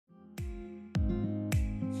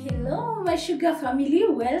Hello my sugar family,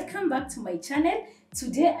 welcome back to my channel.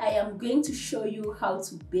 Today I am going to show you how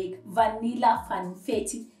to bake vanilla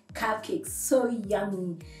Funfetti cupcakes. So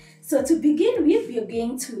yummy. So to begin with, we are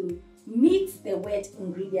going to mix the wet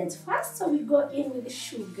ingredients first. So we go in with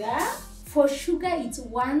sugar. For sugar it's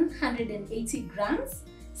 180 grams,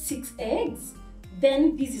 6 eggs.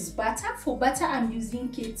 Then this is butter. For butter I'm using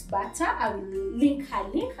Kate's butter. I will link her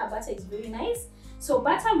link. Her butter is very nice. So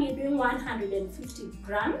butter we're doing 150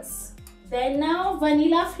 grams. Then now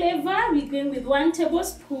vanilla flavor, we're going with 1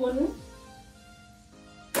 tablespoon.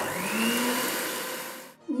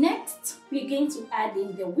 Next we're going to add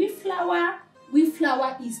in the wheat flour. Wheat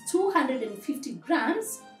flour is 250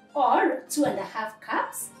 grams or 2.5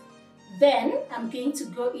 cups. Then I'm going to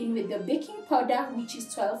go in with the baking powder, which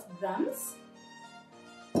is 12 grams.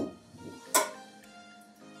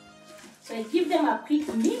 So I give them a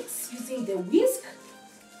quick mix using the whisk.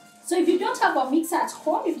 So if you don't have a mixer at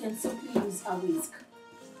home, you can simply use a whisk.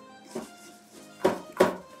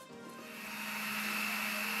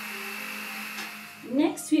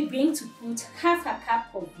 Next, we're going to put half a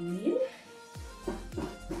cup of milk.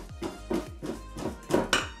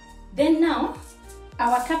 Then now,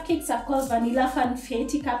 our cupcakes are called vanilla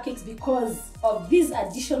Funfetti cupcakes because of these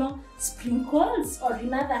additional sprinkles, or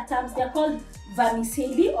in other terms, they're called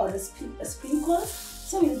vermicelli or sprinkles.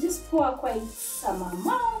 So we'll just pour quite some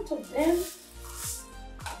amount of them.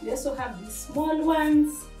 We also have these small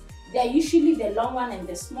ones. They're usually the long one and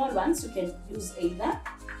the small ones. You can use either.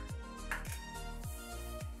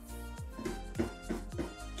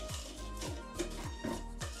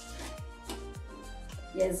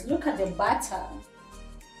 Yes, look at the butter.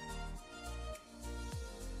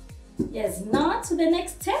 Yes, now to the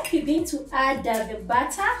next step, we're going to add the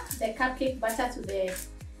butter, the cupcake butter, to the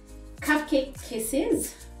cupcake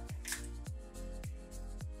cases.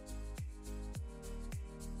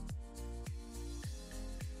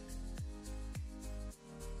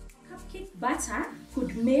 Cupcake butter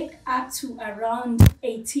could make up to around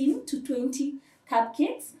 18 to 20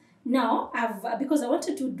 cupcakes. Now, because I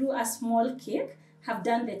wanted to do a small cake, have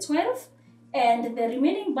done the 12, and the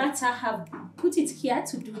remaining butter have put it here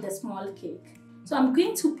to do the small cake. So I'm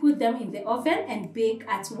going to put them in the oven and bake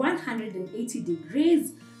at 180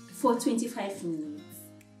 degrees for 25 minutes.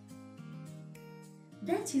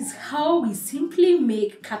 That is how we simply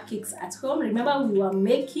make cupcakes at home. Remember, we were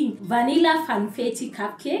making vanilla Funfetti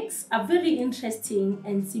cupcakes, a very interesting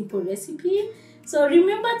and simple recipe. So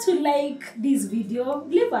remember to like this video,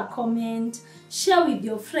 leave a comment, share with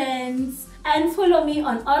your friends, and follow me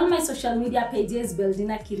on all my social media pages,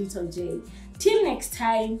 Beldina J. Till next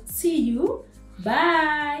time, see you.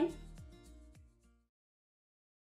 Bye.